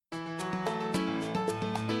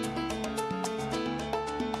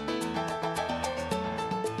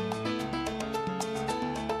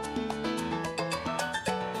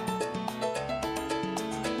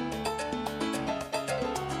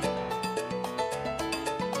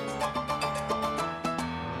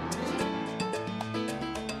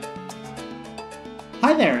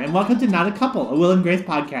Hi there, and welcome to Not a Couple, a Will and Grace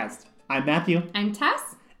podcast. I'm Matthew. I'm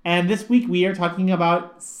Tess. And this week we are talking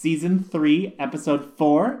about Season 3, Episode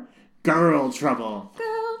 4, Girl Trouble.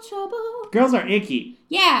 Girl trouble. Girls are icky.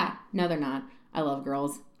 Yeah. No, they're not. I love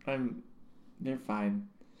girls. They're fine.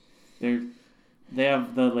 They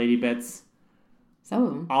have the lady bits. Some of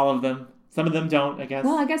them. All of them. Some of them don't, I guess.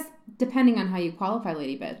 Well, I guess depending on how you qualify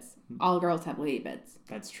lady bits. All girls have lady bits.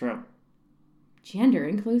 That's true. Gender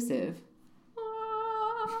inclusive.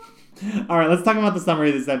 Alright, let's talk about the summary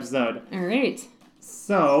of this episode. All right.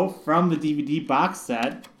 So, from the DVD box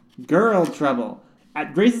set, Girl Trouble.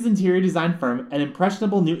 At Grace's interior design firm, an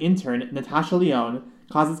impressionable new intern, Natasha Lyonne,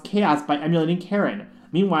 causes chaos by emulating Karen.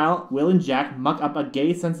 Meanwhile, Will and Jack muck up a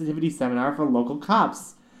gay sensitivity seminar for local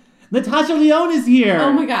cops. Natasha Lyonne is here!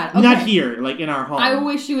 Oh my god. Okay. Not here, like in our home. I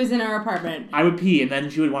wish she was in our apartment. I would pee and then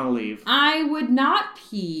she would want to leave. I would not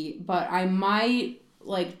pee, but I might,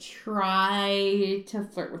 try to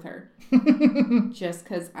flirt with her. Just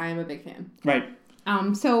because I'm a big fan. Right.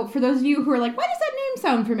 So for those of you who are like, why does that name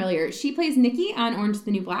sound familiar? She plays Nikki on Orange is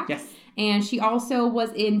the New Black. Yes. And she also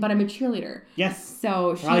was in But I'm a Cheerleader. Yes.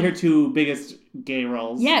 So probably her two biggest gay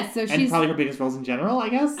roles. Yes, so she's... And probably her biggest roles in general, I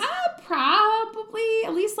guess? Probably.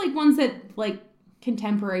 At least, ones that,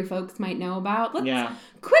 contemporary folks might know about. Let's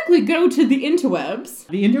quickly go to the interwebs.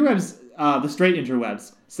 The interwebs, the straight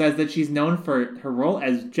interwebs, says that she's known for her role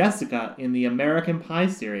as Jessica in the American Pie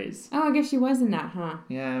series. Oh, I guess she was in that, huh?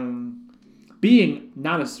 Yeah. Being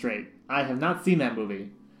not a straight, I have not seen that movie.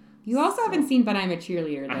 You also haven't seen But I'm a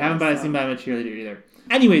Cheerleader, though, I haven't seen But I'm a Cheerleader either.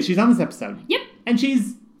 Anyway, she's on this episode. Yep. And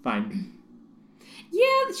she's fine.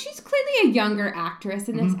 Yeah, she's clearly a younger actress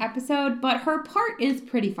in this episode, but her part is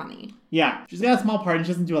pretty funny. Yeah, she's got a small part and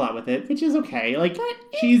she doesn't do a lot with it, which is okay.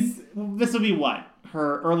 This will be what?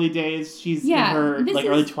 Her early days? She's in her,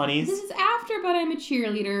 early 20s? This is after But I'm a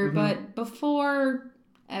Cheerleader, but before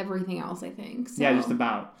everything else, I think. So. Yeah, just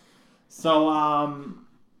about. So,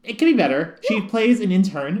 it could be better. Yeah. She plays an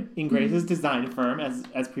intern in Grace's design firm,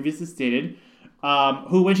 as previously stated,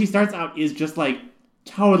 who, when she starts out, is just,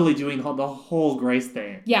 totally doing the whole Grace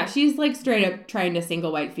thing. Yeah, she's, straight up trying to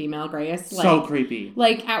single white female Grace. So creepy.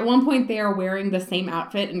 At one point, they are wearing the same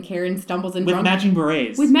outfit, and Karen stumbles in drunk.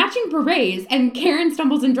 With matching berets. And Karen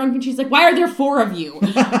stumbles in drunk, and she's like, why are there four of you?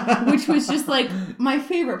 Which was just, my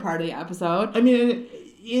favorite part of the episode. I mean,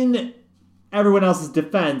 in everyone else's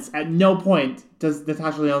defense, at no point does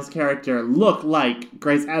Natasha Lyonne's character look like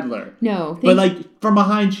Grace Adler. No. But, from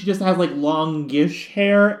behind, she just has, longish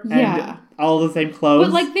hair and all the same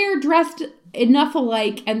clothes. But, they're dressed enough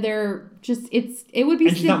alike, and they're just, it would be...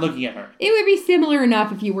 And she's not looking at her. It would be similar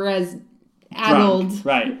enough if you were as addled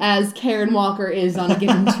as Karen Walker is on a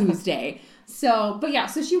given Tuesday. So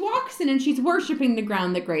she walks in and she's worshiping the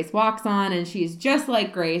ground that Grace walks on, and she's just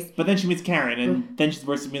like Grace. But then she meets Karen, and then she's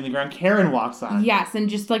worshiping the ground Karen walks on. Yes, and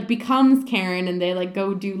just, becomes Karen, and they,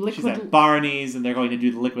 go do liquid... She's at Barney's, and they're going to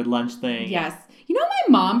do the liquid lunch thing. Yes. You know, my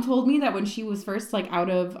mom told me that when she was first, out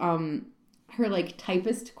of, her,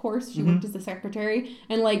 typist course, she worked as a secretary,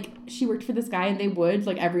 and, she worked for this guy, and they would,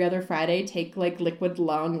 every other Friday, take, liquid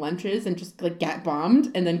long lunches and just, get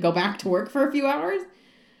bombed, and then go back to work for a few hours.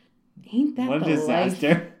 Ain't that what a the disaster.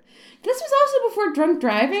 Life? This was also before drunk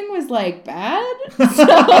driving was, bad. So,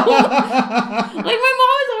 my mom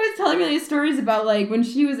was always telling me these stories about, when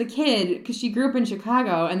she was a kid, because she grew up in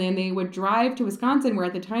Chicago, and then they would drive to Wisconsin, where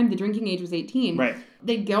at the time the drinking age was 18. Right.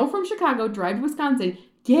 They'd go from Chicago, drive to Wisconsin,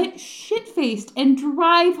 get shit-faced, and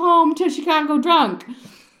drive home to Chicago drunk.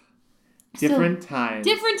 Different time.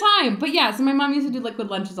 But yeah, so my mom used to do liquid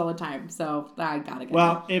lunches all the time, so I gotta get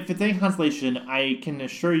Well, if it's any consolation, I can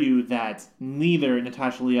assure you that neither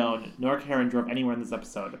Natasha Lyonne nor Karen drove anywhere in this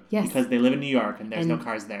episode. Yes. Because they live in New York and there's no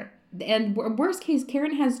cars there. And worst case,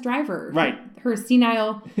 Karen has driver. Right. Her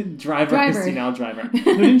senile... driver. Senile driver.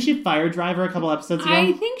 Didn't she fire Driver a couple episodes ago?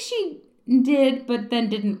 I think she did, but then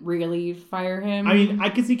didn't really fire him. I mean, I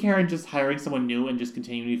could see Karen just hiring someone new and just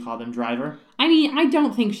continuing to call them Driver. I mean, I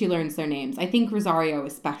don't think she learns their names. I think Rosario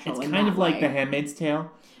is special it's in kind that of like way. The Handmaid's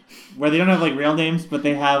Tale, where they don't have, real names, but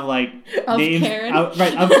they have, of names... Karen? Of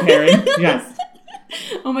Karen, yes.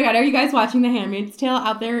 Oh my god, are you guys watching The Handmaid's Tale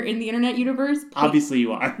out there in the internet universe? Please. Obviously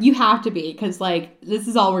you are. You have to be, because, this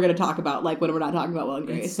is all we're going to talk about, when we're not talking about Will and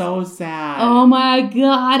Grace. It's so sad. Oh my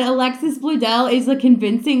god, Alexis Bledel is a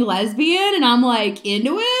convincing lesbian, and I'm,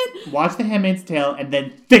 into it? Watch The Handmaid's Tale and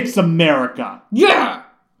then fix America. Yeah!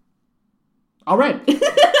 All right.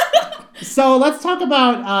 So let's talk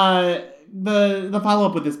about the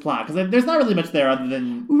follow-up with this plot, because there's not really much there other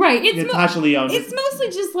than Natasha Lyonne. It's mostly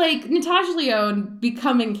just, Natasha Lyonne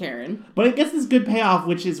becoming Karen. But it gets this good payoff,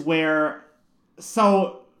 which is where...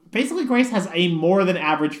 So, basically Grace has a more than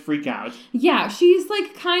average freak out. Yeah, she's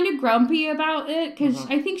like kind of grumpy about it because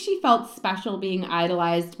I think she felt special being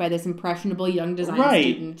idolized by this impressionable young design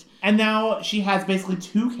student. And now she has basically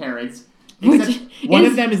 2 Karens. Except one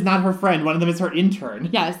of them is not her friend. One of them is her intern.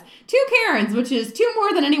 Yes. 2 Karens, which is 2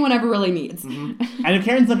 more than anyone ever really needs. Mm-hmm. And if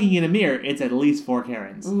Karen's looking in a mirror, it's at least 4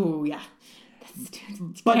 Karens. Ooh, yeah.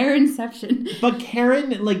 Karenception. But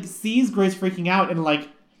Karen, like, sees Grace freaking out and, like,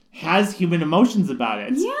 has human emotions about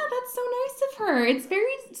it. Yeah, that's so nice of her. It's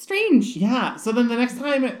very strange. Yeah. So then the next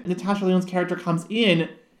time Natasha Lyonne's character comes in,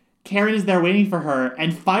 Karen is there waiting for her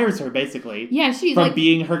and fires her, basically. Yeah, she's from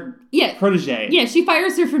being her protege. Yeah, she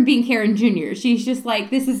fires her from being Karen Jr. She's just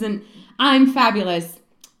like, this isn't, I'm fabulous.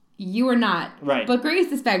 You are not. Right. But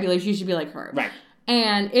Grace is fabulous. You should be like her. Right.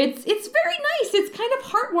 And it's very nice. It's kind of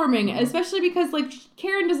heartwarming, especially because, like,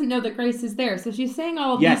 Karen doesn't know that Grace is there. So she's saying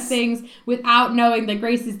all of these things without knowing that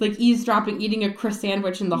Grace is, like, eavesdropping, eating a Chris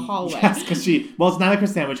sandwich in the hallway. Yes, because it's not a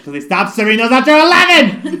Chris sandwich because they stopped serving those after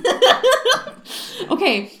 11!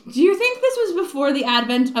 Okay, do you think this was before the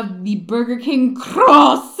advent of the Burger King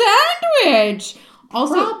cross sandwich?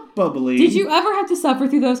 Also, probably. Did you ever have to suffer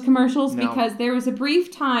through those commercials? No. Because there was a brief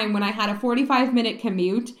time when I had a 45-minute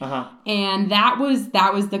commute, and that was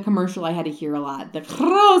the commercial I had to hear a lot. The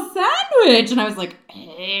cross sandwich! And I was like,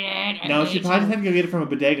 No, she probably just had to go get it from a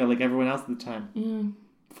bodega like everyone else at the time. Yeah.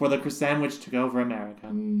 Before the cross sandwich took over America.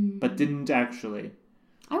 But didn't actually.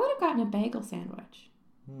 I would have gotten a bagel sandwich.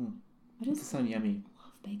 That does sound yummy. I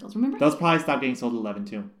love bagels. Remember? Those probably stopped getting sold at 11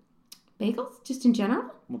 too. Bagels? Just in general?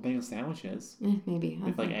 Well, bagel sandwiches. Maybe.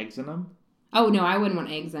 With like eggs in them? Oh, no, I wouldn't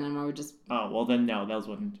want eggs in them. I would just... Oh, well then no, those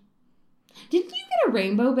wouldn't. Didn't you get a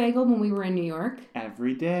rainbow bagel when we were in New York?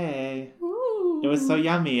 Every day. Ooh. It was so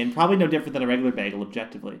yummy and probably no different than a regular bagel,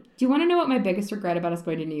 objectively. Do you want to know what my biggest regret about us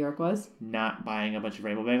going to New York was? Not buying a bunch of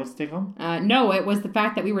rainbow bagels to take home? No, it was the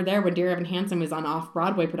fact that we were there when Dear Evan Hansen was on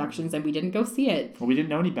off-Broadway productions and we didn't go see it. Well, we didn't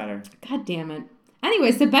know any better. God damn it.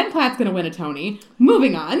 Anyway, so Ben Platt's going to win a Tony.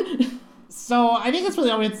 Moving on. So, I think that's really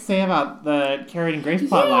all we have to say about the Karen and Grace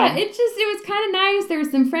plotline. Yeah, it was kind of nice. There were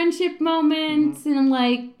some friendship moments, and,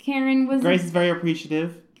 like, Karen was... Grace is very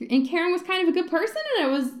appreciative. And Karen was kind of a good person, and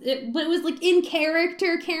it was, like, in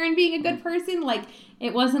character, Karen being a good person. Like,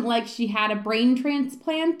 it wasn't like she had a brain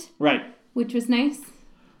transplant. Right. Which was nice.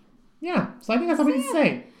 Yeah, so I think that's all we need to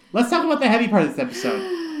say. Let's talk about the heavy part of this episode.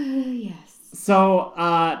 Yes. So,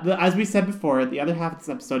 as we said before, the other half of this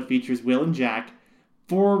episode features Will and Jack,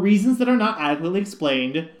 for reasons that are not adequately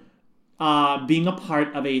explained, being a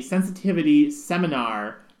part of a sensitivity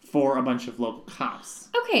seminar for a bunch of local cops.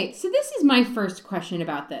 Okay, so this is my first question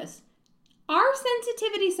about this. Are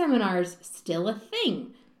sensitivity seminars still a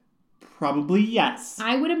thing? Probably yes.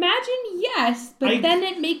 I would imagine yes, but then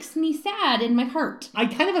it makes me sad in my heart. I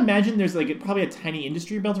kind of imagine there's like probably a tiny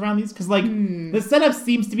industry built around these, because like the setup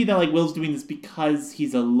seems to be that like Will's doing this because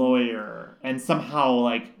he's a lawyer, and somehow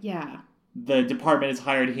like the department has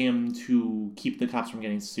hired him to keep the cops from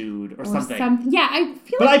getting sued or something. Yeah, I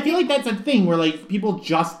feel like that's a thing where like people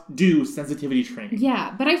just do sensitivity training.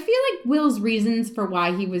 Yeah, but I feel like Will's reasons for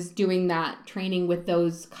why he was doing that training with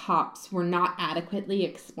those cops were not adequately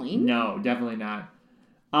explained. No, definitely not.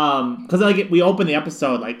 Because like we open the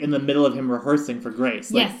episode like in the middle of him rehearsing for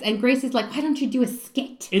Grace. Like, yes, and Grace is like, "Why don't you do a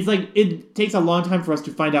skit?" It's like it takes a long time for us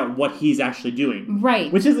to find out what he's actually doing, right?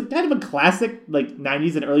 Which is kind of a classic like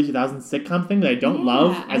 '90s and early 2000s sitcom thing that I don't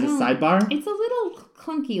love as a sidebar. It's a little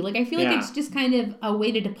clunky. Like I feel like it's just kind of a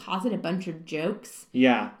way to deposit a bunch of jokes.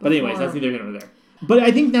 Yeah, but anyways, that's neither here nor there. But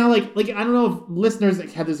I think now like I don't know if listeners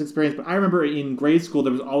had this experience, but I remember in grade school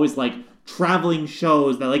there was always like traveling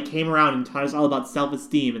shows that like came around and taught us all about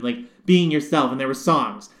self-esteem and like being yourself, and there were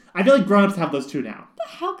songs. I feel like grown-ups have those too now. What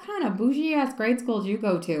the hell kind of bougie-ass grade school did you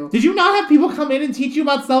go to? Did you not have people come in and teach you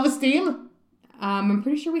about self-esteem? I'm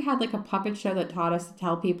pretty sure we had like a puppet show that taught us to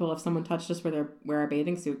tell people if someone touched us where our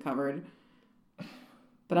bathing suit covered.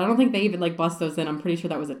 But I don't think they even like bust those in. I'm pretty sure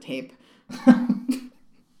that was a tape.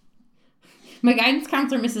 My guidance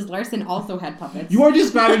counselor, Mrs. Larson, also had puppets. You are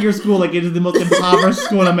describing your school like it is the most impoverished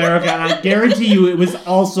school in America, and I guarantee you it was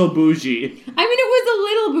also bougie. I mean, it was a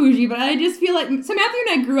little bougie, but I just feel like... So Matthew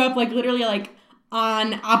and I grew up, like, literally, like,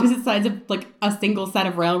 on opposite sides of, like, a single set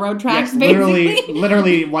of railroad tracks, basically.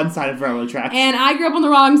 Literally one side of railroad tracks. And I grew up on the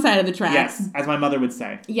wrong side of the tracks. Yes, as my mother would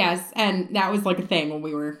say. Yes, and that was, like, a thing when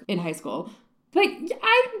we were in high school. But, we didn't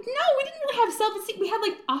really have self-esteem. We had,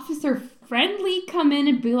 like, Officer Friendly come in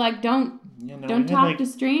and be like, don't talk to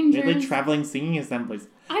strangers. They had, like, traveling singing assemblies.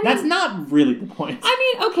 That's not really the point.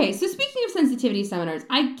 I mean, okay, so speaking of sensitivity seminars,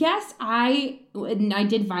 I guess I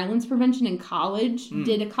did violence prevention in college,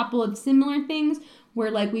 did a couple of similar things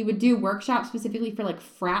where, like, we would do workshops specifically for, like,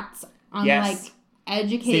 frats on, like,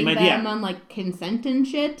 educating them on, like, consent and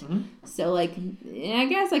shit. Mm-hmm. So, like, I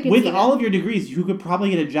guess I could With all of your degrees, you could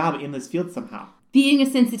probably get a job in this field somehow. Being a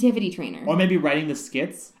sensitivity trainer. Or maybe writing the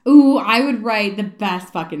skits. Ooh, I would write the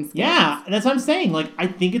best fucking skits. Yeah, that's what I'm saying. Like, I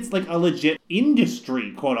think it's like a legit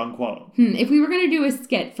industry, quote unquote. If we were going to do a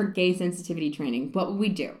skit for gay sensitivity training, what would we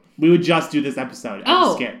do? We would just do this episode as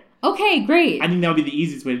a skit. Okay, great. I think that would be the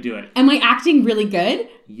easiest way to do it. Am I acting really good?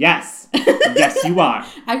 Yes. Yes, you are.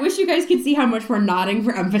 I wish you guys could see how much we're nodding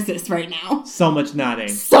for emphasis right now. So much nodding.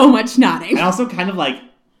 So much nodding. And also kind of like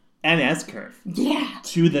an S-curve. Yeah.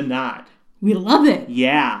 To the nod. We love it.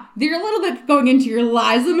 Yeah. They're a little bit going into your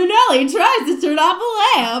Liza Minnelli tries to turn off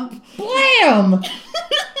a lamp. Blam!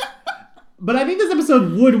 But I think this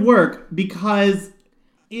episode would work because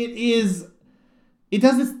it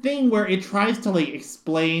does this thing where it tries to, like,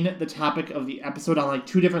 explain the topic of the episode on, like,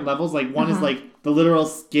 two different levels. Like, one is, like, the literal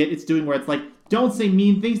skit it's doing where it's, like, don't say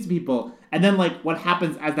mean things to people. And then, like, what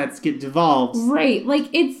happens as that skit devolves. Right.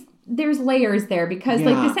 Like, there's layers there because,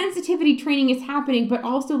 like, the sensitivity training is happening, but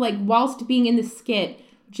also, like, whilst being in the skit,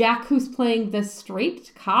 Jack, who's playing the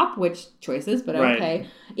straight cop, which choices, but okay,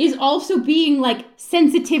 is also being, like,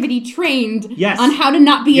 sensitivity trained on how to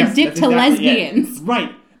not be a dick to lesbians. It.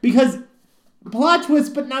 Right. Because plot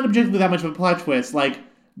twist, but not objectively that much of a plot twist. Like,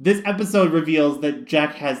 this episode reveals that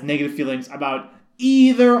Jack has negative feelings about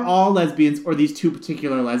either all lesbians or these two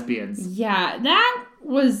particular lesbians. Yeah, that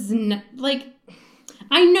was, like...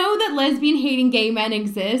 I know that lesbian-hating gay men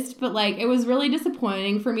exist, but, like, it was really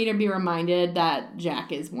disappointing for me to be reminded that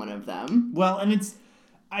Jack is one of them. Well, and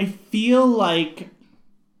I feel like,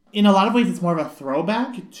 in a lot of ways, it's more of a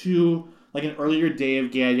throwback to, like, an earlier day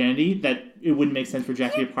of gay identity that it wouldn't make sense for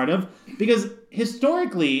Jack to be a part of. Because,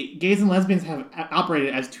 historically, gays and lesbians have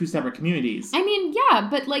operated as two separate communities. I mean, yeah,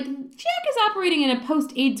 but, like, Jack is operating in a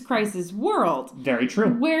post-AIDS crisis world. Very true.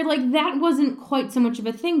 Where, like, that wasn't quite so much of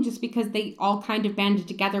a thing just because they all kind of banded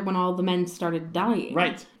together when all the men started dying.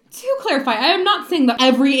 Right. To clarify, I am not saying that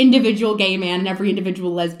every individual gay man and every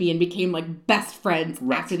individual lesbian became, like, best friends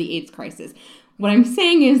after the AIDS crisis. What I'm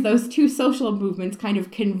saying is those two social movements kind of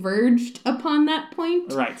converged upon that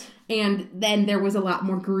point. Right. And then there was a lot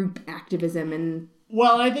more group activism and...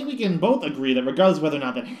 Well, I think we can both agree that regardless of whether or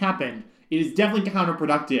not that happened, it is definitely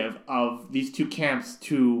counterproductive of these two camps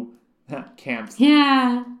to...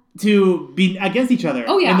 Yeah. To be against each other.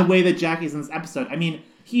 Oh, yeah. In the way that Jack is in this episode. I mean,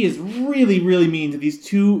 he is really, really mean to these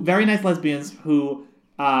two very nice lesbians who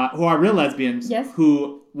are real lesbians. Yes.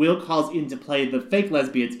 Who Will calls in to play the fake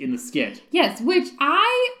lesbians in the skit. Yes, which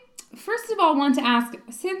I... First of all, want to ask,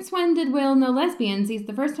 since when did Will know lesbians? It's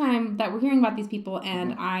the first time that we're hearing about these people,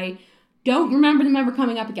 and I don't remember them ever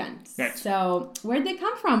coming up again. Right. So, where'd they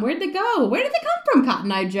come from? Where'd they go? Where did they come from, Cotton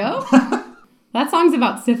Eye Joe? That song's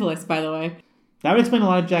about syphilis, by the way. That would explain a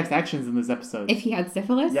lot of Jack's actions in this episode. If he had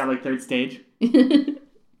syphilis? Yeah, like third stage.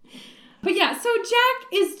 But yeah, so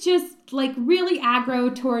Jack is just, like, really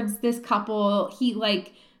aggro towards this couple. He,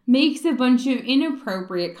 like, makes a bunch of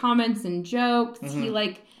inappropriate comments and jokes. He,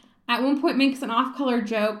 like... At one point makes an off-color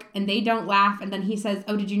joke, and they don't laugh, and then he says,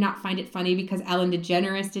 oh, did you not find it funny because Ellen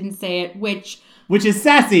DeGeneres didn't say it, which is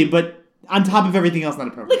sassy, but on top of everything else, not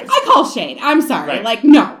appropriate. Like, I call shade. I'm sorry. Right. Like,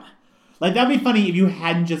 no. Like, that'd be funny if you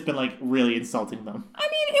hadn't just been, like, really insulting them. I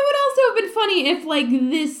mean, it would also have been funny if, like,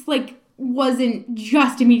 this, like, wasn't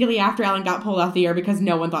just immediately after Ellen got pulled off the air because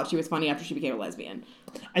no one thought she was funny after she became a lesbian.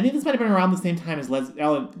 I think this might have been around the same time as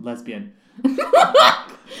Ellen, lesbian.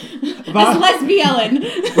 As Lesbian Ellen.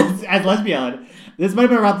 As Lesbian Ellen. This might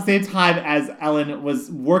have been around the same time as Ellen was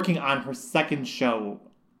working on her second show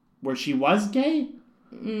where she was gay?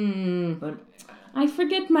 I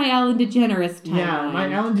forget my Ellen DeGeneres timeline. Yeah,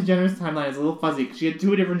 my Ellen DeGeneres timeline is a little fuzzy because she had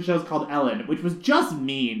two different shows called Ellen, which was just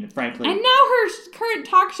mean, frankly. And now her current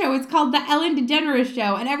talk show is called The Ellen DeGeneres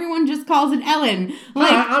Show, and everyone just calls it Ellen.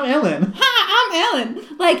 Like, Hi, I'm Ellen. Hi, I'm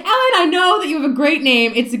Ellen. Like, Ellen, I know that you have a great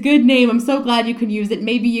name. It's a good name. I'm so glad you can use it.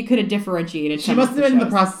 Maybe you could have differentiated. She must have been in the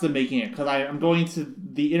process of making it because I'm going to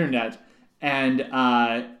the internet and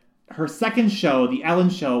her second show, The Ellen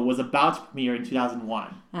Show, was about to premiere in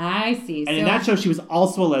 2001. I see. And in that show, she was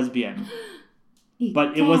also a lesbian.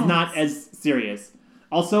 But it was not as serious.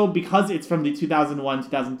 Also, because it's from the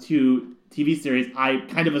 2001-2002 TV series, I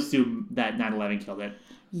kind of assume that 9/11 killed it.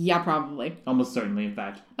 Yeah, probably. Almost certainly, in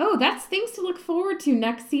fact. Oh, that's things to look forward to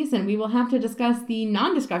next season. We will have to discuss the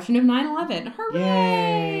non-discussion of 9/11. Hooray!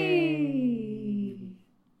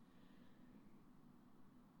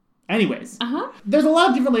 Yay! Anyways, Uh-huh. there's a lot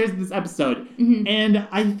of different layers to this episode, Mm-hmm. and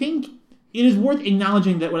I think it is worth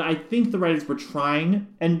acknowledging that what I think the writers were trying,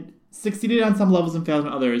 and succeeded on some levels and failed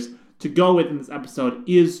on others, to go with in this episode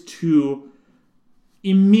is to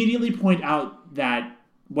immediately point out that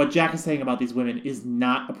what Jack is saying about these women is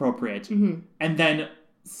not appropriate, and then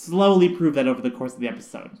slowly prove that over the course of the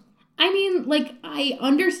episode. I mean, like, I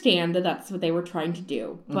understand that that's what they were trying to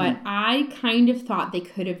do, but I kind of thought they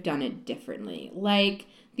could have done it differently. Like,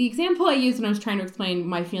 the example I used when I was trying to explain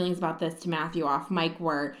my feelings about this to Matthew off mic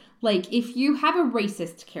were, like, if you have a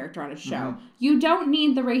racist character on a show, you don't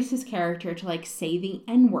need the racist character to, like, say the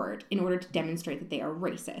N-word in order to demonstrate that they are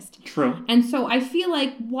racist. True. And so I feel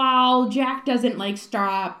like while Jack doesn't, like,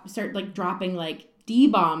 start like, dropping, like,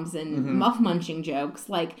 D-bombs and muff-munching jokes,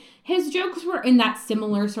 like, his jokes were in that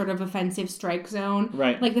similar sort of offensive strike zone.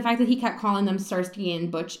 Right. Like, the fact that he kept calling them Starsky and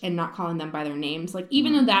Butch and not calling them by their names. Like,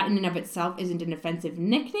 even though that in and of itself isn't an offensive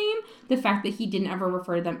nickname, the fact that he didn't ever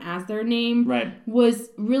refer to them as their name was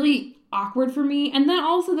really awkward for me. And then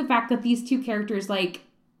also the fact that these two characters, like,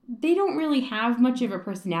 they don't really have much of a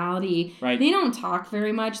personality. Right. They don't talk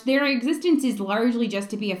very much. Their existence is largely just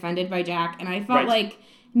to be offended by Jack. And I felt like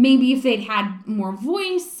maybe if they'd had more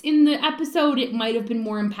voice in the episode, it might have been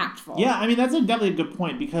more impactful. Yeah, I mean, that's definitely a good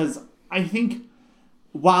point, because I think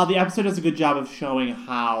while the episode does a good job of showing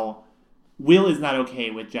how Will is not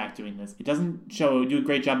okay with Jack doing this, it doesn't do a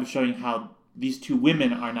great job of showing how these two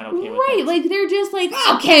women are not okay with it. Right, like, they're just like,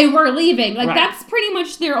 okay, we're leaving. Like, Right. that's pretty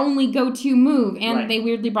much their only go-to move. And Right. they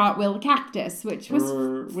weirdly brought Will a cactus, which was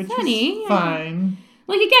funny. Is fine.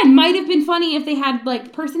 Like, again, might have been funny if they had,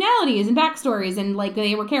 like, personalities and backstories and, like,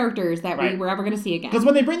 they were characters that we were ever going to see again. Because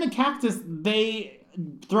when they bring the cactus, they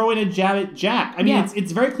throw in a jab at Jack. I mean,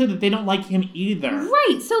 it's very clear that they don't like him either.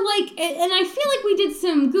 Right, so, like, and I feel like we did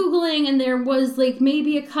some Googling and there was, like,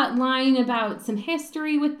 maybe a cut line about some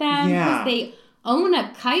history with them. Yeah. Because they own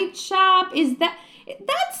a kite shop.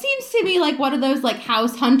 That seems to be like one of those, like,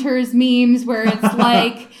 House Hunters memes where it's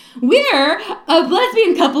like, we're a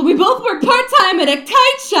lesbian couple. We both work part-time at a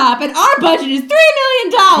kite shop and our budget is $3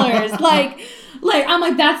 million. like, I'm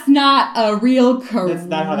like, that's not a real career. That's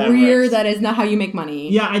not how that works. That is not how you make money.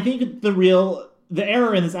 Yeah, I think the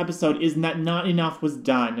error in this episode is that not enough was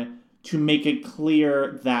done to make it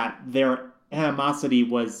clear that their animosity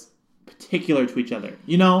was particular to each other.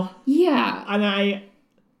 You know? Yeah. And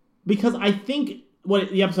because I think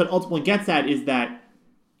what the episode ultimately gets at is that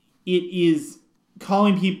it is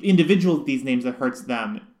calling individuals these names that hurts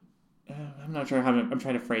them. I'm not sure how I'm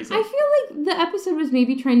trying to phrase it. I feel like the episode was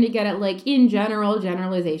maybe trying to get at, like, in general,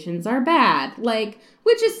 generalizations are bad. Like,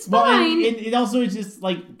 which is fine. Well, and it also is just,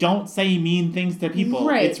 like, don't say mean things to people.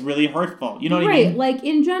 Right. It's really hurtful. You know what I right, mean? like,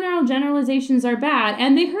 in general, generalizations are bad,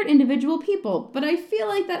 and they hurt individual people. But I feel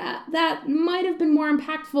like that might have been more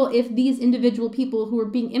impactful if these individual people who were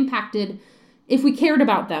being impacted, if we cared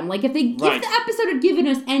about them. Like, if the episode had given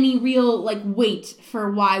us any real, like, weight for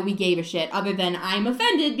why we gave a shit, other than I'm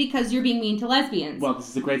offended because you're being mean to lesbians. Well, this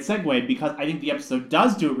is a great segue, because I think the episode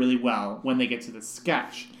does do it really well when they get to the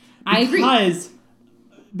sketch. I agree. Because,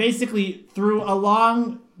 basically, through a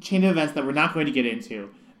long chain of events that we're not going to get into,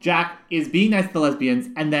 Jack is being nice to the lesbians,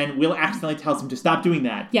 and then Will accidentally tells him to stop doing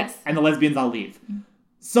that. Yes. And the lesbians all leave.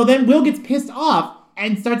 So then Will gets pissed off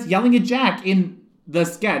and starts yelling at Jack in the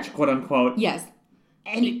sketch, quote unquote. Yes.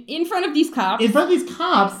 And in front of these cops. In front of these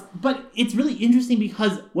cops, but it's really interesting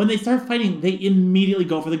because when they start fighting, they immediately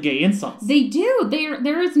go for the gay insults. They do.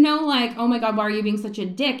 There is no, like, oh my god, why are you being such a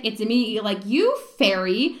dick? It's immediately like, you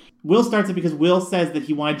fairy. Will starts it because Will says that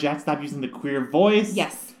he wanted Jack to stop using the queer voice.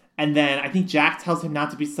 Yes. And then I think Jack tells him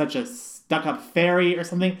not to be such a stuck-up fairy or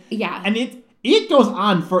something. Yeah. And it goes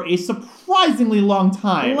on for a surprisingly long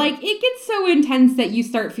time. Like, it gets so intense that you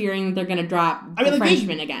start fearing that they're going to drop the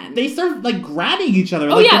Frenchman again. They start, like, grabbing each other.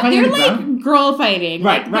 Oh, like, yeah, they're, like, ground. girl fighting.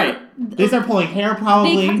 Right, like, right. They start pulling hair,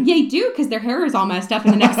 probably. They do, because their hair is all messed up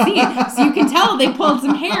in the next scene. So you can tell they pulled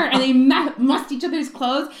some hair, and they mussed each other's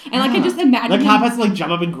clothes. And, like, I just imagine the cop has to, like,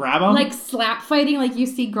 jump up and grab them. Like, slap fighting like you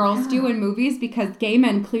see girls do in movies, because gay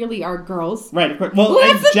men clearly are girls. Right, of course. Well,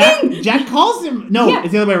 that's the thing! Jack calls him... No,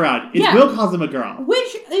 it's the other way around. Will calls him a girl.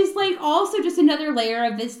 Which is, like, also just another layer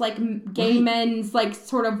of this, like, gay men's, like,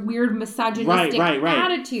 sort of weird misogynistic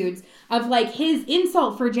attitudes of, like, his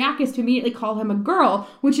insult for Jack is to immediately call him a girl,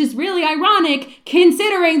 which is really ironic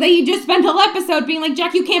considering that he just spent a whole episode being like,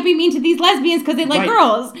 Jack, you can't be mean to these lesbians because they like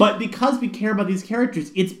girls. But because we care about these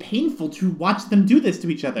characters, it's painful to watch them do this to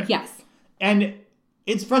each other. Yes. And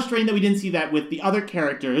it's frustrating that we didn't see that with the other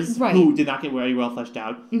characters who did not get very well fleshed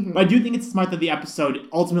out. Mm-hmm. But I do think it's smart that the episode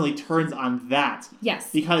ultimately turns on that. Yes.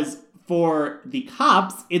 Because for the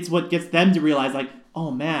cops, it's what gets them to realize, like,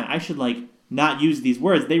 oh man, I should like not use these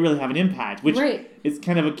words. They really have an impact, which is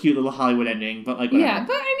kind of a cute little Hollywood ending, but like whatever. Yeah,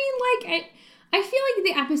 but I mean, like, I feel like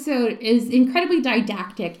the episode is incredibly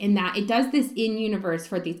didactic in that it does this in-universe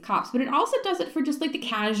for these cops, but it also does it for just, like, the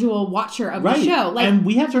casual watcher of the show. Like, and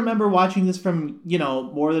we have to remember watching this from,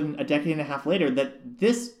 more than a decade and a half later that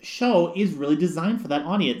this show is really designed for that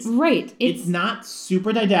audience. Right. It's not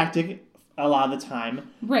super didactic a lot of the time.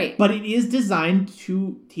 Right. But it is designed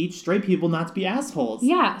to teach straight people not to be assholes.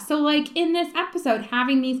 Yeah, so, like, in this episode,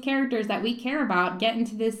 having these characters that we care about get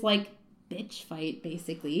into this, like, bitch fight,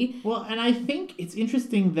 basically. Well, and I think it's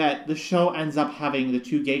interesting that the show ends up having the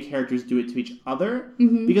two gay characters do it to each other.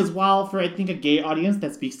 Mm-hmm. Because while for, I think, a gay audience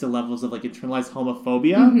that speaks to levels of, like, internalized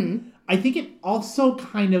homophobia, I think it also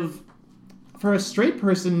kind of, for a straight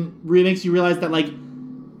person, really makes you realize that, like,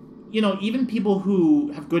 even people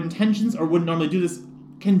who have good intentions or wouldn't normally do this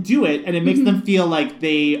can do it, and it makes them feel like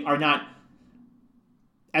they are not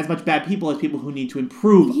as much bad people as people who need to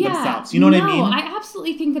improve themselves. You know what I mean? I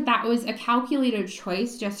absolutely think that was a calculated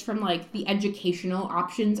choice just from, like, the educational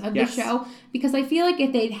options of the show. Because I feel like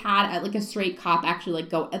if they'd had, like, a straight cop actually,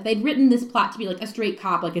 like, if they'd written this plot to be, like, a straight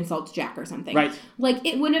cop, like, insults Jack or something. Right. Like,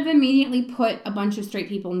 it would have immediately put a bunch of straight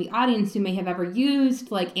people in the audience who may have ever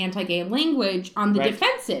used, like, anti-gay language on the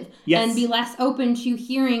defensive. Yes. And be less open to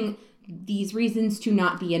hearing these reasons to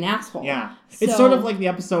not be an asshole. Yeah. It's sort of like the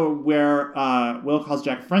episode where Will calls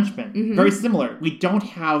Jack a Frenchman. Very similar. We don't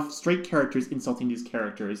have straight characters insulting these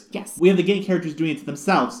characters. Yes. We have the gay characters doing it to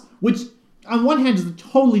themselves, which on one hand is a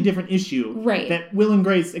totally different issue that Will and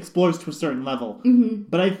Grace explores to a certain level.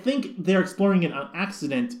 But I think they're exploring it on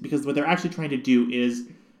accident because what they're actually trying to do is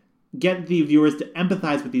get the viewers to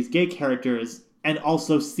empathize with these gay characters and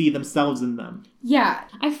also see themselves in them. Yeah.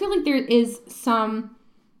 I feel like there is some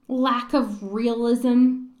lack of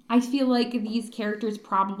realism. I feel like these characters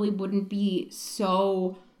probably wouldn't be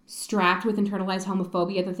so strapped with internalized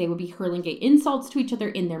homophobia that they would be hurling gay insults to each other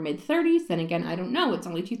in their mid-30s. Then again, I don't know. It's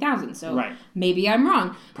only 2000, so maybe I'm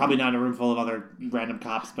wrong. Probably not in a room full of other random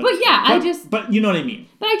cops. But But you know what I mean.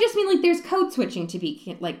 But I just mean, like, there's code switching to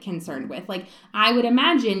be, like, concerned with. Like, I would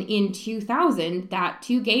imagine in 2000 that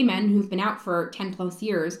two gay men who've been out for 10 plus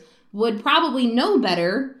years would probably know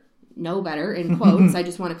better, in quotes, I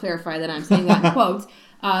just want to clarify that I'm saying that in quotes,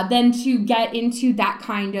 than to get into that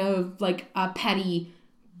kind of, like, a petty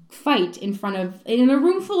fight in a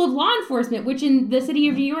room full of law enforcement, which in the city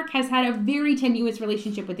of New York has had a very tenuous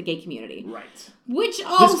relationship with the gay community. Right. Which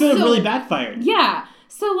also... This could have really backfired. Yeah.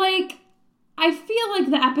 So, like, I feel like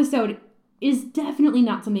the episode is definitely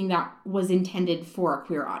not something that was intended for a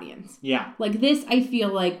queer audience. Yeah. Like, this, I feel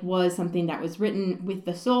like, was something that was written with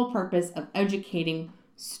the sole purpose of educating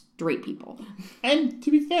straight people. And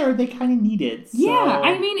to be fair, they kind of need it. So. Yeah,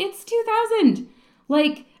 I mean, it's 2000.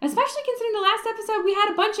 Like, especially considering the last episode, we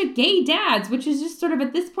had a bunch of gay dads, which is just sort of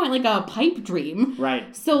at this point like a pipe dream.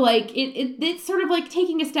 Right. So, like, it's sort of like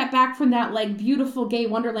taking a step back from that, like, beautiful gay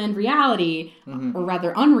wonderland reality, or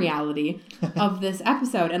rather unreality, of this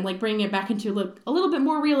episode, and, like, bringing it back into a little bit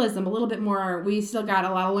more realism, a little bit more, we still got a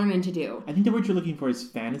lot of learning to do. I think the word you're looking for is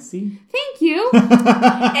fantasy. Thank you.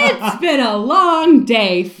 It's been a long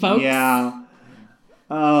day, folks. Yeah.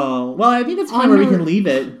 Oh, well, I think that's kind of where we can leave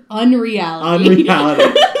it. Unreality.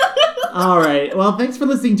 All right. Well, thanks for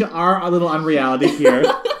listening to our little unreality here.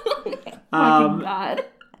 God.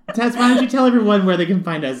 Tess, why don't you tell everyone where they can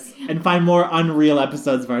find us and find more unreal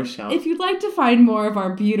episodes of our show? If you'd like to find more of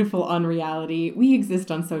our beautiful unreality, we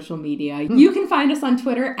exist on social media. You can find us on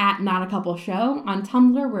Twitter at NotACoupleShow. On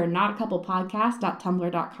Tumblr, we're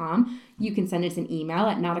notacouplepodcast.tumblr.com. You can send us an email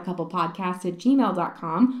at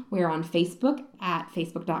notacouplepodcast@gmail.com. We're on Facebook at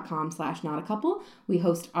facebook.com/notacouple. We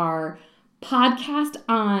host our podcast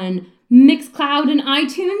on Mixcloud and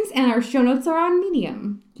iTunes, and our show notes are on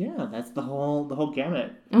Medium. Yeah, that's the whole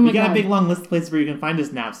gamut. Oh my you got God. a big long list of places where you can find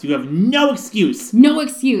us now, so you have no excuse. No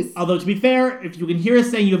excuse. Although, to be fair, if you can hear us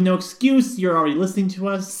saying you have no excuse, you're already listening to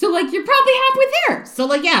us. So, like, you're probably halfway there. So,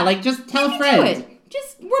 like, yeah, like, just tell a friend. Do it.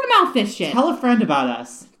 Just word of mouth this shit. Tell a friend about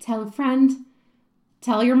us. Tell a friend.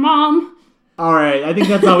 Tell your mom. All right, I think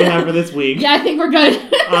that's all we have for this week. Yeah, I think we're good.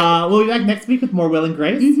 We'll be back next week with more Will and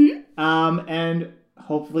Grace. And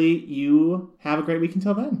hopefully you have a great week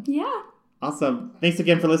until then. Yeah. Awesome. Thanks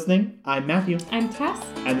again for listening. I'm Matthew. I'm Tess.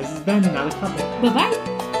 And this has been Not a Couple. Bye-bye.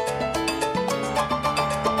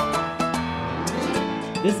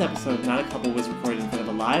 This episode of Not a Couple was recorded in front of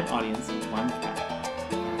a live audience with one cat.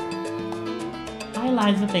 Hi,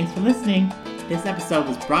 Liza. Thanks for listening. This episode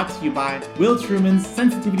was brought to you by Will Truman's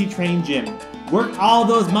Sensitivity Training Gym. Work all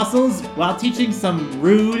those muscles while teaching some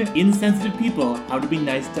rude, insensitive people how to be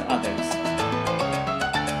nice to others.